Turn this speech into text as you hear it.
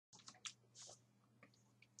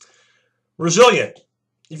Resilient.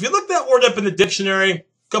 If you look that word up in the dictionary, a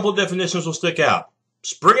couple of definitions will stick out.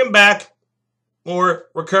 Springing back or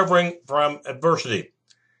recovering from adversity.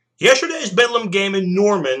 Yesterday's Bedlam game in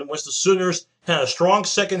Norman, which the Sooners had a strong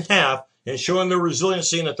second half and showing their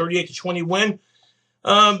resiliency in a 38-20 win,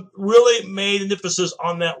 really made an emphasis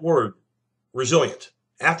on that word, resilient.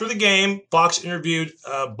 After the game, Fox interviewed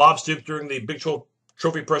Bob Stoops during the Big 12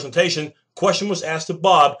 trophy presentation. Question was asked to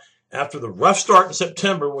Bob after the rough start in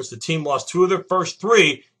September, which the team lost 2 of their first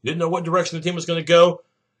 3. Didn't know what direction the team was going to go.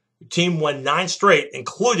 The team won 9 straight,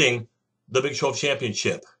 including the Big 12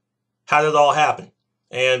 championship. How did it all happen?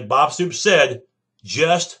 And Bob Stoops said,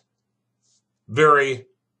 just very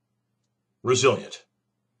resilient.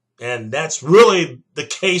 And that's really the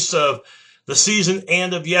case of the season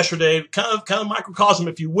and of yesterday, kind of microcosm,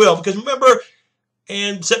 if you will. Because remember,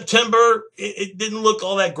 in September, it didn't look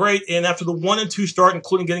all that great. And after the 1-2 start,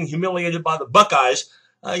 including getting humiliated by the Buckeyes,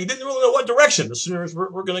 you didn't really know what direction the Sooners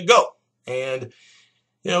were going to go. And,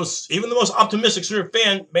 you know, even the most optimistic Sooner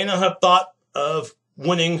fan may not have thought of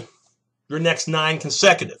winning your next 9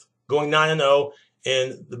 consecutive, going 9-0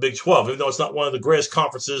 in the Big 12. Even though it's not one of the greatest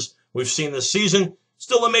conferences we've seen this season,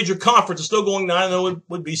 still a major conference, and still going 9-0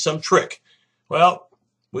 would be some trick. Well,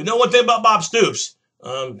 we know one thing about Bob Stoops.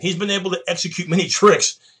 He's been able to execute many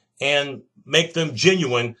tricks and make them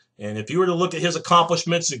genuine. And if you were to look at his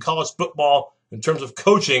accomplishments in college football in terms of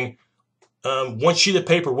coaching, one sheet of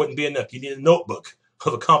paper wouldn't be enough. You need a notebook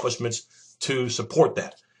of accomplishments to support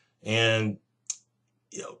that. And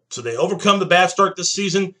you know, so they overcome the bad start this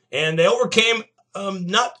season, and they overcame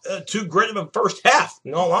not too great of a first half.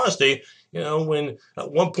 In all honesty, you know, when at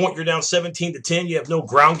one point you're down 17-10, you have no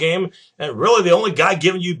ground game, and really the only guy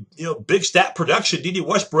giving you big stat production, DeDe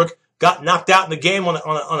Westbrook, got knocked out in the game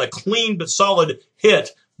on a clean but solid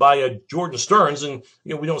hit by Jordan Stearns, and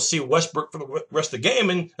we don't see Westbrook for the rest of the game.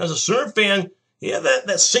 And as a Sooner fan, yeah,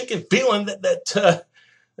 that sinking feeling that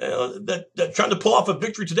trying to pull off a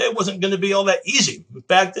victory today wasn't going to be all that easy. In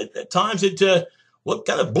fact, at times it looked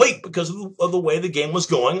kind of bleak because of the way the game was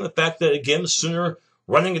going, and the fact that, again, the Sooner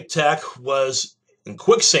running attack was in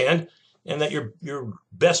quicksand, and that your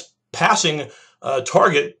best passing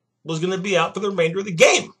target was going to be out for the remainder of the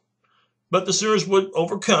game. But the Sooners would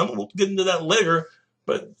overcome. We'll get into that later.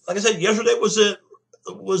 But like I said, yesterday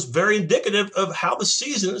was very indicative of how the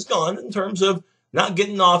season has gone in terms of not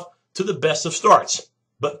getting off to the best of starts,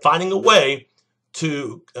 but finding a way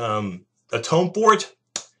to atone for it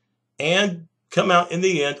and come out in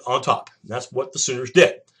the end on top. And that's what the Sooners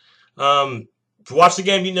did. If you watch the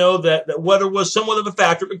game, you know that weather was somewhat of a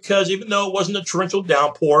factor, because even though it wasn't a torrential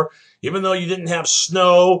downpour, even though you didn't have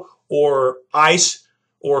snow or ice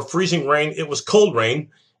or freezing rain, it was cold rain.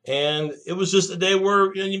 And it was just a day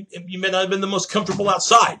where you may not have been the most comfortable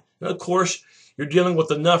outside. And of course, you're dealing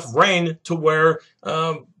with enough rain to where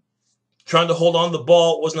trying to hold on to the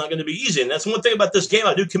ball was not going to be easy. And that's one thing about this game.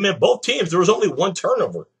 I do commend both teams. There was only 1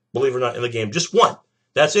 turnover, believe it or not, in the game. Just 1.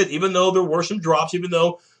 That's it. Even though there were some drops, even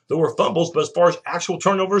though there were fumbles, but as far as actual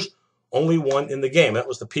turnovers, only 1 in the game. That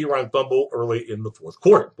was the Perrine fumble early in the 4th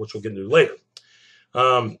quarter, which we'll get into later.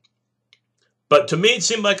 But to me, it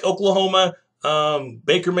seemed like Oklahoma,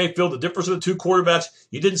 Baker Mayfield, the difference of the 2 quarterbacks,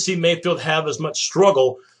 you didn't see Mayfield have as much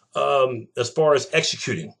struggle as far as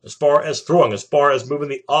executing, as far as throwing, as far as moving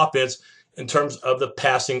the offense in terms of the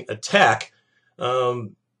passing attack.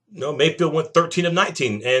 Mayfield went 13 of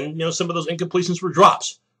 19, and some of those incompletions were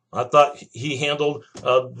drops. I thought he handled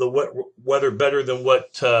the weather better than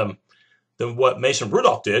what Mason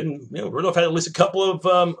Rudolph did, and Rudolph had at least a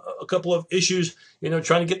couple of issues,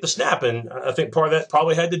 trying to get the snap, and I think part of that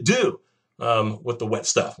probably had to do with the wet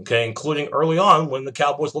stuff, okay, including early on when the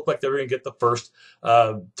Cowboys looked like they were going to get the first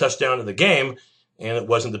touchdown of the game, and it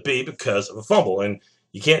wasn't to be because of a fumble. And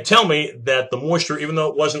you can't tell me that the moisture, even though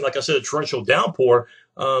it wasn't, like I said, a torrential downpour,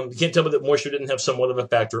 you can't tell me that moisture didn't have somewhat of a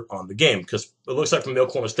factor on the game, because it looks like from the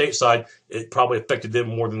Oklahoma State side, it probably affected them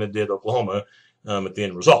more than it did Oklahoma at the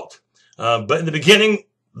end result. But in the beginning,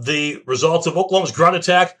 the results of Oklahoma's ground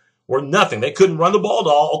attack were nothing. They couldn't run the ball at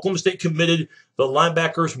all. Oklahoma State committed the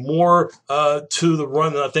linebackers more to the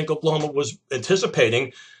run than I think Oklahoma was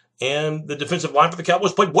anticipating, and the defensive line for the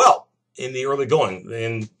Cowboys played well in the early going.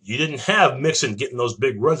 And you didn't have Mixon getting those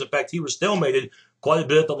big runs. In fact, he was stalemated quite a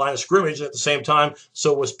bit at the line of scrimmage, and at the same time,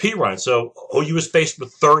 so was Perrine. So OU was faced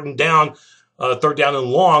with third down and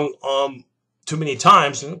long too many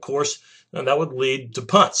times, and of course, that would lead to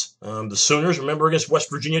punts. The Sooners, remember against West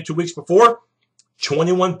Virginia 2 weeks before,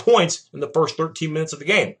 21 points in the first 13 minutes of the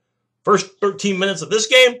game. First 13 minutes of this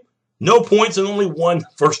game, no points and only 1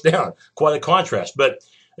 first down. Quite a contrast. But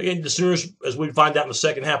again, the Sooners, as we find out in the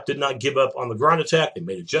second half, did not give up on the ground attack. They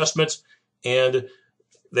made adjustments, and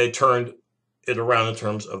they turned it around in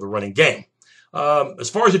terms of the running game. As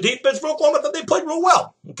far as the defense for Oklahoma, I thought they played real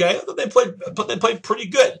well. Okay, I thought they played pretty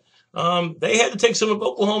good. They had to take some of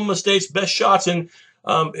Oklahoma State's best shots, and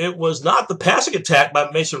it was not the passing attack by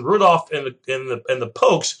Mason Rudolph and the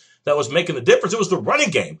Pokes that was making the difference. It was the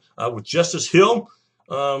running game with Justice Hill,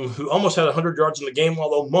 who almost had 100 yards in the game,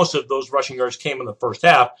 although most of those rushing yards came in the first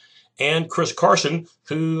half. And Chris Carson,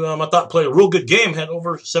 who I thought played a real good game, had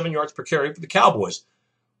over 7 yards per carry for the Cowboys.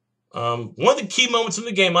 One of the key moments in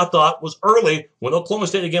the game, I thought, was early when Oklahoma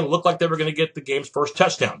State again looked like they were going to get the game's first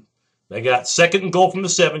touchdown. They got 2nd and goal from the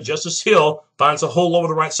 7. Justice Hill finds a hole over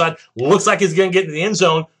the right side. Looks like he's going to get into the end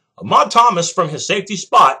zone. Ahmad Thomas, from his safety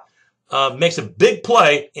spot, makes a big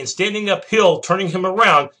play in standing up Hill, turning him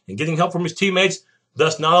around and getting help from his teammates,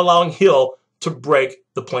 thus not allowing Hill to break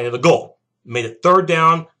the plane of the goal. Made it 3rd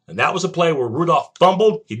down, and that was a play where Rudolph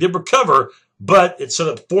fumbled. He did recover, but it set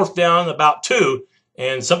up 4th down, about 2.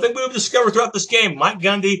 And something we've discovered throughout this game, Mike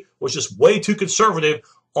Gundy was just way too conservative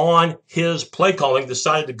on his play calling,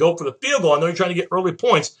 decided to go for the field goal. I know you're trying to get early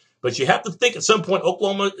points, but you have to think at some point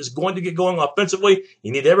Oklahoma is going to get going offensively.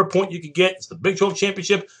 You need every point you can get. It's the Big 12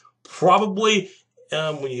 championship. Probably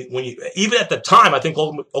when you even at the time, I think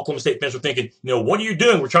Oklahoma State fans were thinking, what are you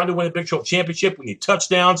doing? We're trying to win a Big 12 championship. We need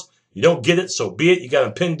touchdowns. You don't get it, so be it. You got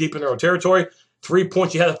them pinned deep in their own territory. 3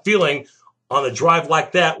 points, you had a feeling on a drive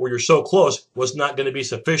like that where you're so close was not going to be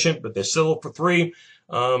sufficient, but they settled for 3.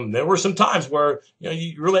 There were some times where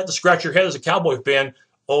you really had to scratch your head as a Cowboy fan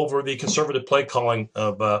over the conservative play calling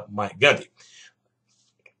of Mike Gundy.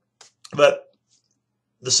 But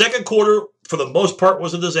the second quarter, for the most part,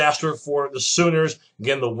 was a disaster for the Sooners.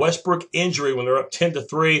 Again, the Westbrook injury when they're up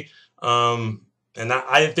 10-3. And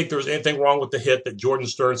I didn't think there was anything wrong with the hit that Jordan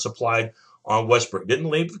Stern supplied on Westbrook. Didn't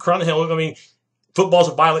leave the crown of hell. I mean, football's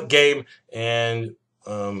a violent game, and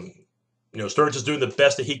Stern's just doing the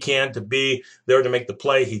best that he can to be there to make the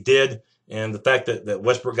play. He did, and the fact that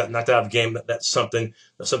Westbrook got knocked out of the game, that's something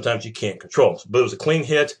that sometimes you can't control. But it was a clean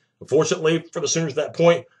hit. Unfortunately for the Sooners at that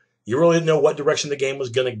point, you really didn't know what direction the game was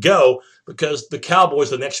going to go because the Cowboys,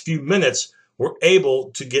 the next few minutes, were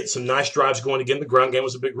able to get some nice drives going. Again, the ground game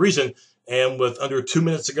was a big reason, and with under 2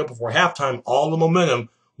 minutes to go before halftime, all the momentum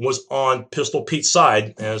was on Pistol Pete's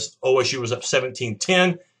side as OSU was up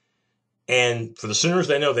 17-10. And for the Sooners,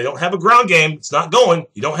 they know they don't have a ground game. It's not going.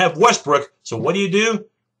 You don't have Westbrook. So what do?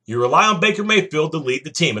 You rely on Baker Mayfield to lead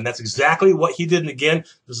the team. And that's exactly what he did. And again,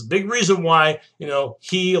 there's a big reason why,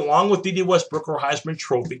 he, along with DeDe Westbrook, are Heisman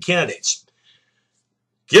Trophy candidates.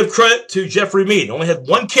 Give credit to Jeffrey Mead. Only had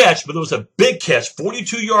 1 catch, but it was a big catch,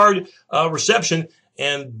 42-yard reception.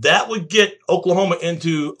 And that would get Oklahoma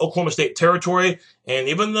into Oklahoma State territory. And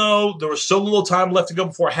even though there was so little time left to go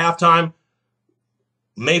before halftime,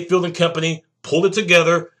 Mayfield and company pulled it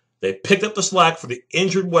together. They picked up the slack for the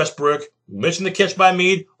injured Westbrook. We mentioned the catch by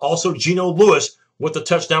Mead. Also, Geno Lewis with the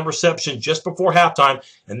touchdown reception just before halftime.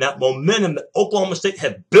 And that momentum that Oklahoma State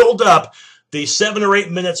had built up the 7 or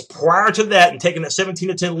 8 minutes prior to that and taking that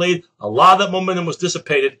 17-10 lead, a lot of that momentum was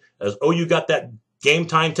dissipated as OU got that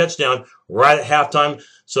game-time touchdown right at halftime.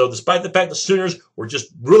 So despite the fact the Sooners were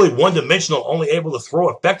just really one-dimensional, only able to throw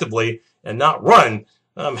effectively and not run,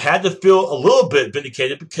 had to feel a little bit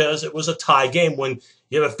vindicated because it was a tie game when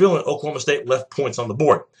you have a feeling Oklahoma State left points on the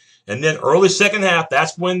board. And then early second half,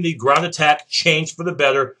 that's when the ground attack changed for the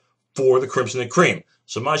better for the Crimson and Cream.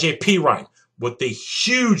 Samaje Perrine with the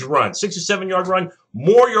huge run, 67-yard run,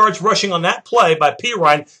 more yards rushing on that play by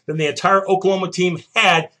Perrine than the entire Oklahoma team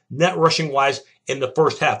had net rushing-wise in the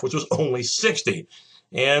first half, which was only 60.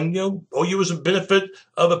 And, OU was a benefit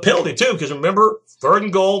of a penalty, too, because remember, 3rd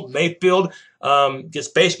and goal, Mayfield gets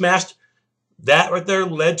face masked. That right there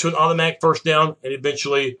led to an automatic first down, and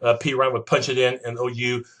eventually Perrine would punch it in, and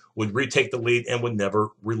OU would retake the lead and would never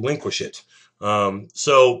relinquish it.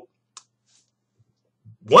 So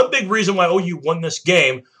one big reason why OU won this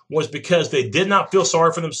game was because they did not feel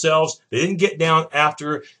sorry for themselves. They didn't get down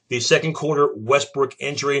after the second quarter Westbrook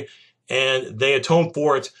injury, and they atoned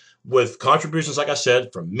for it with contributions, like I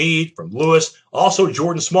said, from Mead, from Lewis. Also,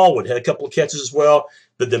 Jordan Smallwood had a couple of catches as well.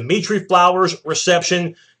 The Dimitri Flowers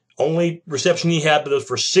reception, only reception he had, but it was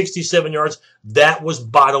for 67 yards. That was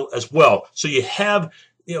vital as well. So you have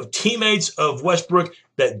teammates of Westbrook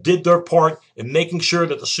that did their part in making sure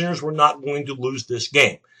that the Sooners were not going to lose this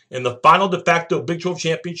game. In the final de facto Big 12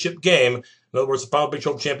 championship game, in other words, the final Big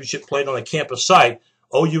 12 championship played on a campus site,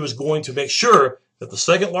 OU is going to make sure that the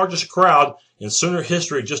second largest crowd in Sooner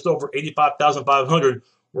history, just over 85,500,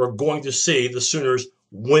 were going to see the Sooners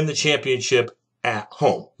win the championship at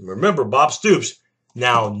home. Remember, Bob Stoops,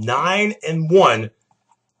 now 9-1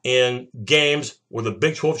 in games where the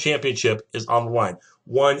Big 12 championship is on the line.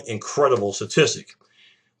 One incredible statistic.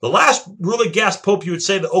 The last really gas pope you would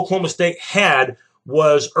say that Oklahoma State had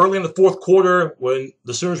was early in the fourth quarter when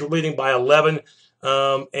the Sooners were leading by 11,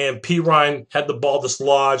 and Perrine had the ball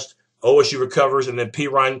dislodged. O.S.U recovers, and then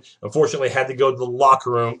Perrine, unfortunately, had to go to the locker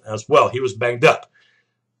room as well. He was banged up.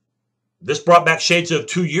 This brought back shades of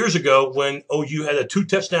 2 years ago when OU had a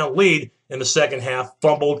 2-touchdown lead in the second half,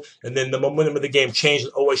 fumbled, and then the momentum of the game changed,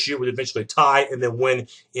 and OSU would eventually tie and then win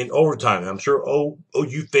in overtime. And I'm sure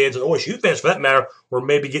OU fans and OSU fans, for that matter, were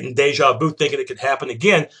maybe getting deja vu, thinking it could happen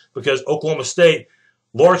again because Oklahoma State,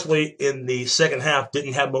 largely in the second half,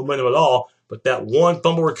 didn't have momentum at all. But that one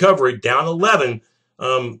fumble recovery, down 11,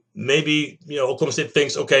 maybe Oklahoma State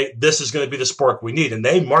thinks, okay, this is going to be the spark we need. And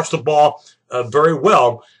they marched the ball very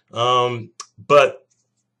well. But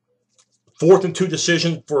 4th and 2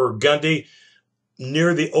 decision for Gundy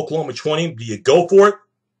near the Oklahoma 20. Do you go for it?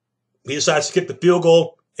 He decides to kick the field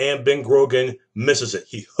goal, and Ben Grogan misses it.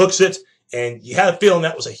 He hooks it, and you had a feeling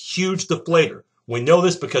that was a huge deflator. We know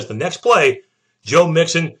this because the next play, Joe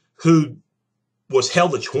Mixon, who was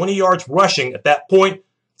held to 20 yards rushing at that point,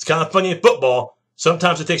 it's kind of funny in football.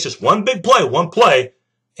 Sometimes it takes just one big play, one play,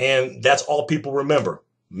 and that's all people remember.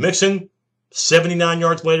 Mixon, 79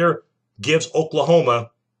 yards later, gives Oklahoma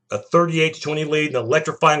a 38-20 lead, an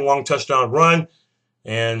electrifying long touchdown run,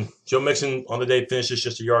 and Joe Mixon on the day finishes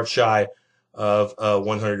just a yard shy of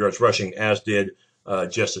 100 yards rushing, as did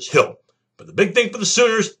Justice Hill. But the big thing for the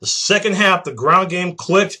Sooners, the second half, the ground game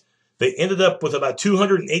clicked. They ended up with about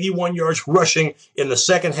 281 yards rushing in the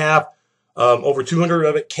second half. Over 200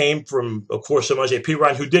 of it came from, of course, Samaje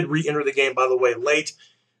Perrine, who did re-enter the game, by the way, late.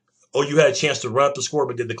 OU had a chance to run up the score,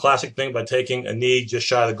 but did the classic thing by taking a knee just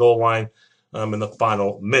shy of the goal line in the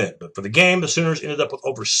final minute. But for the game, the Sooners ended up with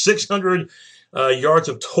over 600 yards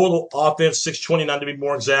of total offense, 629 to be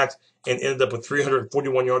more exact, and ended up with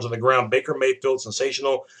 341 yards on the ground. Baker Mayfield,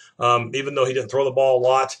 sensational. Even though he didn't throw the ball a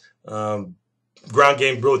lot, ground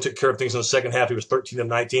game really took care of things in the second half. He was 13 of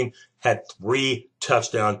 19, had 3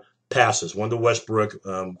 touchdown passes, 1 to Westbrook,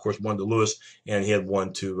 of course, 1 to Lewis, and he had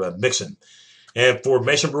 1 to Mixon. And for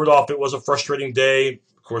Mason Rudolph, it was a frustrating day.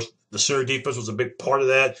 Of course, the Sooner defense was a big part of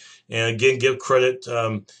that. And again, give credit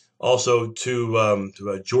also to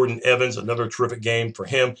Jordan Evans, another terrific game for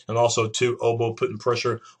him, and also to Obo putting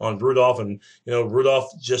pressure on Rudolph. And, Rudolph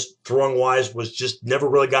just throwing-wise was just never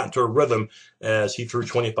really got into a rhythm as he threw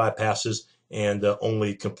 25 passes and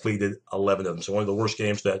only completed 11 of them. So one of the worst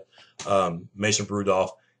games that Mason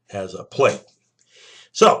Rudolph has played.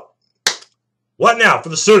 So what now for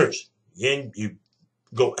the Sooners? Again, you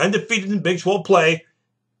go undefeated in Big 12 play.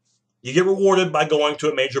 You get rewarded by going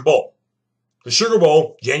to a major bowl. The Sugar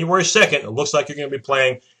Bowl, January 2nd, it looks like you're going to be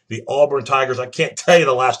playing the Auburn Tigers. I can't tell you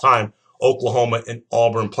the last time Oklahoma and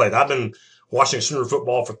Auburn played. I've been watching Sooner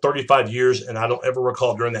football for 35 years, and I don't ever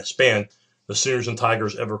recall during that span the Sooners and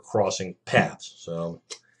Tigers ever crossing paths. So,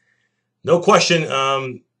 no question,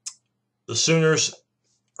 the Sooners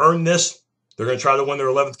earned this. They're going to try to win their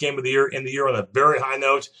 11th game of the year, end the year on a very high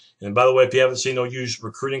note. And by the way, if you haven't seen OU's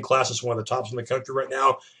recruiting class, it's one of the tops in the country right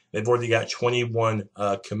now. They've already got 21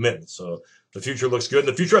 commitments. So the future looks good.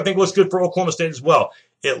 The future, I think, looks good for Oklahoma State as well.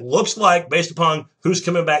 It looks like, based upon who's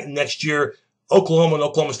coming back next year, Oklahoma and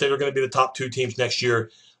Oklahoma State are going to be the top 2 teams next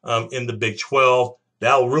year in the Big 12.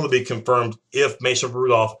 That will really be confirmed if Mason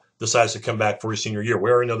Rudolph decides to come back for his senior year.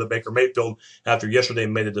 We already know that Baker Mayfield, after yesterday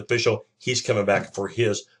made it official, he's coming back for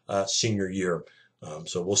his senior year.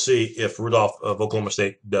 So we'll see if Rudolph of Oklahoma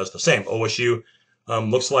State does the same. OSU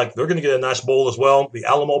looks like they're going to get a nice bowl as well, the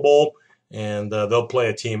Alamo Bowl, and they'll play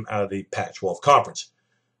a team out of the Pac-12 Conference.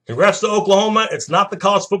 Congrats to Oklahoma. It's not the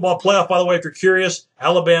college football playoff, by the way, if you're curious.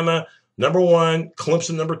 Alabama, number 1.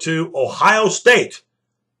 Clemson, number 2. Ohio State,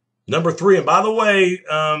 number 3. And by the way,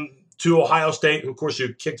 to Ohio State, of course,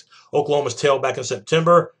 who kicked Oklahoma's tail back in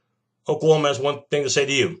September, Oklahoma has one thing to say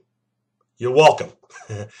to you. You're welcome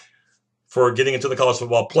for getting into the college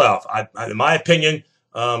football playoff. In my opinion,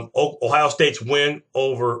 Ohio State's win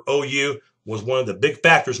over OU was one of the big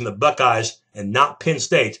factors in the Buckeyes and not Penn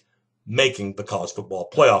State making the college football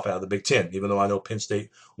playoff out of the Big Ten, even though I know Penn State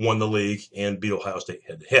won the league and beat Ohio State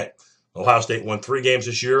head-to-head. Ohio State won 3 games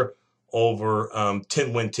this year over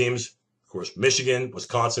 10-win teams. Of course, Michigan,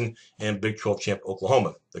 Wisconsin, and Big 12 champ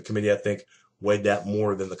Oklahoma. The committee, I think, weighed that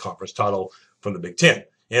more than the conference title from the Big Ten.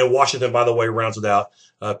 And Washington, by the way, rounds it out,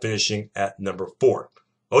 finishing at number 4.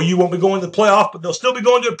 OU won't be going to the playoff, but they'll still be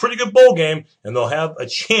going to a pretty good bowl game, and they'll have a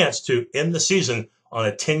chance to end the season on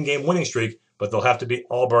a 10-game winning streak, but they'll have to beat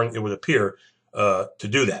Auburn, it would appear, to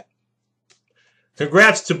do that.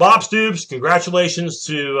 Congrats to Bob Stoops. Congratulations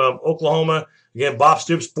to Oklahoma. Again, Bob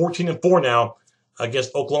Stoops 14-4 now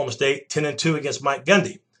against Oklahoma State, 10-2 against Mike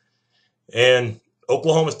Gundy. And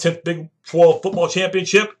Oklahoma's 10th Big 12 football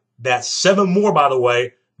championship. That's 7 more, by the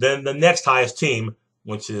way, than the next highest team,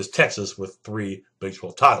 which is Texas with 3 Big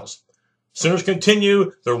 12 titles. Sooners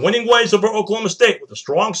continue their winning ways over Oklahoma State with a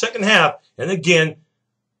strong second half, and again,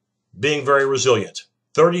 being very resilient.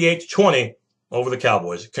 38-20 over the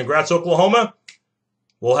Cowboys. Congrats, Oklahoma.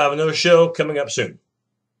 We'll have another show coming up soon.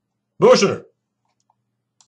 Boomer Sooner.